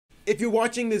If you're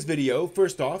watching this video,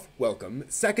 first off, welcome.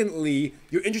 Secondly,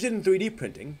 you're interested in 3D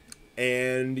printing,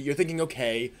 and you're thinking,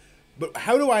 okay, but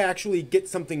how do I actually get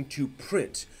something to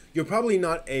print? You're probably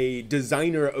not a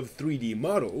designer of 3D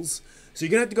models, so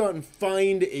you're gonna have to go out and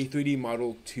find a 3D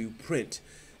model to print.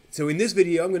 So in this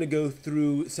video, I'm gonna go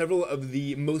through several of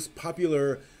the most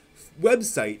popular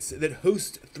websites that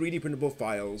host 3D printable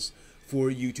files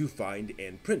for you to find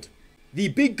and print. The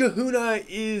big kahuna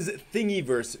is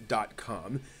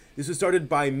Thingiverse.com. This was started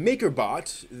by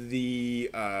MakerBot,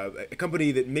 a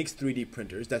company that makes 3D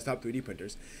printers, desktop 3D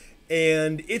printers,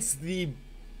 and it's the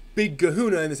big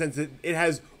kahuna in the sense that it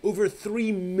has over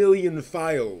 3 million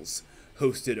files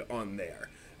hosted on there.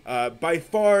 By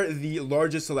far the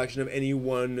largest selection of any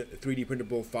one 3D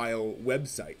printable file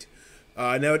website.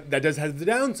 Now, that does have the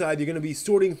downside. You're going to be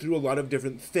sorting through a lot of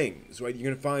different things, right? You're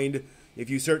going to find, if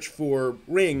you search for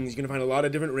rings, you're going to find a lot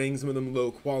of different rings, some of them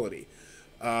low quality.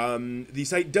 The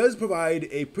site does provide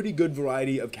a pretty good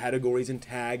variety of categories and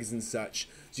tags and such,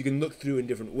 so you can look through in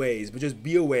different ways, but just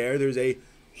be aware there's a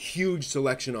huge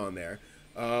selection on there.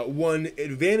 One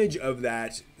advantage of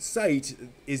that site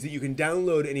is that you can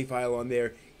download any file on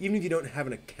there even if you don't have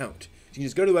an account. So you can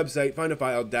just go to the website, find a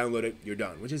file, download it, you're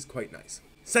done, which is quite nice.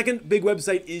 Second big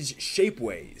website is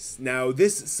Shapeways. Now,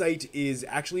 this site is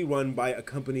actually run by a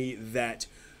company that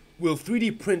will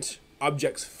 3D print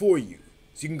objects for you.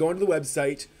 So you can go onto the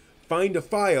website, find a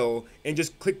file, and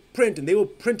just click print, and they will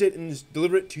print it and just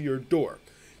deliver it to your door.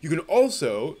 You can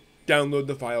also download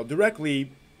the file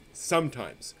directly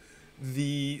sometimes.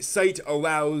 The site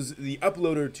allows the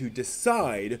uploader to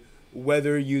decide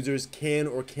whether users can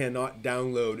or cannot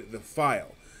download the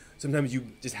file. Sometimes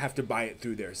you just have to buy it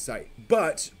through their site.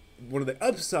 But one of the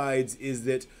upsides is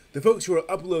that the folks who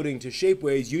are uploading to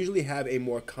Shapeways usually have a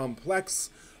more complex,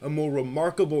 a more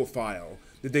remarkable file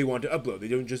that they want to upload. They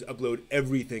don't just upload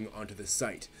everything onto the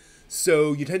site.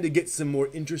 So you tend to get some more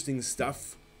interesting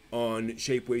stuff on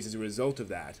Shapeways as a result of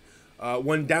that.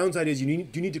 One downside is you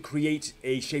need to create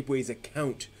a Shapeways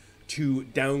account to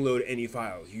download any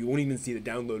files. You won't even see the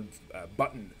download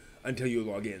button until you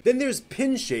log in. Then there's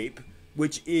Pinshape,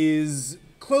 which is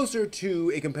closer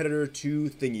to a competitor to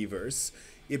Thingiverse.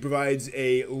 It provides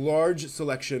a large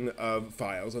selection of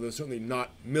files, although certainly not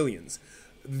millions.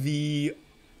 The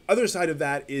other side of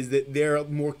that is that they're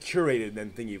more curated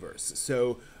than Thingiverse.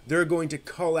 So they're going to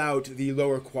cull out the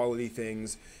lower quality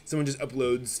things. Someone just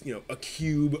uploads, a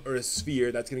cube or a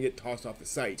sphere, that's going to get tossed off the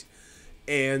site.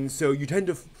 And so you tend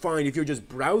to find, if you're just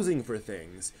browsing for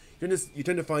things, you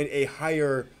tend to find a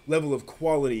higher level of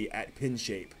quality at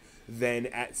Pinshape than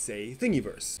at, say,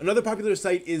 Thingiverse. Another popular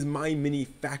site is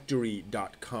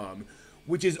MyMiniFactory.com,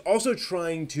 which is also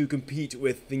trying to compete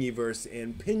with Thingiverse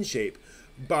and Pinshape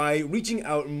by reaching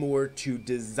out more to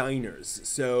designers.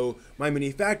 So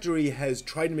MyMiniFactory has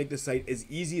tried to make the site as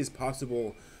easy as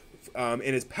possible and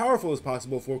as powerful as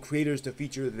possible for creators to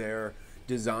feature their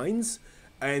designs.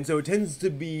 And so it tends to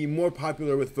be more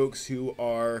popular with folks who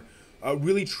are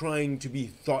really trying to be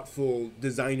thoughtful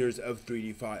designers of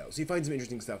 3D files. So you find some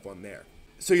interesting stuff on there.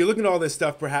 So you're looking at all this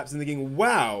stuff perhaps and thinking,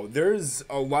 wow, there's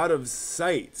a lot of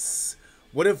sites.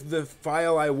 What if the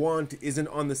file I want isn't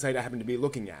on the site I happen to be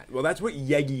looking at? Well, that's what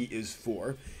Yegi is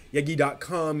for.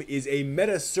 Yegi.com is a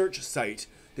meta search site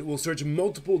that will search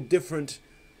multiple different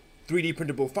 3D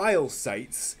printable file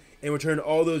sites and return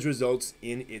all those results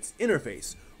in its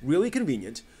interface. Really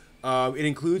convenient. It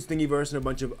includes Thingiverse and a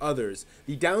bunch of others.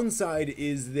 The downside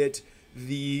is that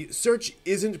the search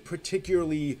isn't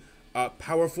particularly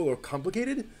powerful or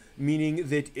complicated, meaning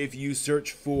that if you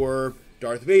search for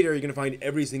Darth Vader, you're going to find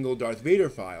every single Darth Vader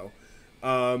file,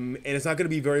 and it's not going to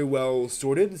be very well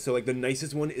sorted, so like the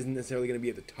nicest one isn't necessarily going to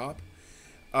be at the top,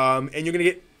 and you're going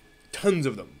to get tons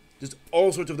of them, just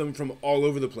all sorts of them from all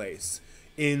over the place,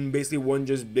 in basically one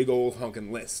just big old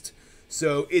honkin' list.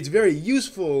 So it's very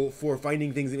useful for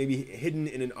finding things that may be hidden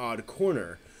in an odd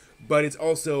corner, but it's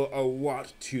also a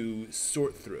lot to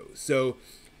sort through. So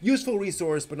useful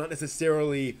resource, but not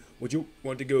necessarily what you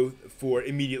want to go for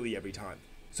immediately every time.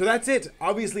 So that's it.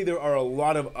 Obviously, there are a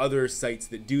lot of other sites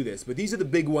that do this, but these are the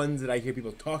big ones that I hear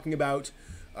people talking about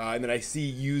and that I see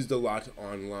used a lot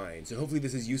online. So hopefully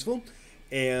this is useful.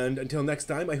 And until next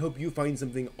time, I hope you find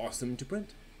something awesome to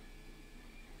print.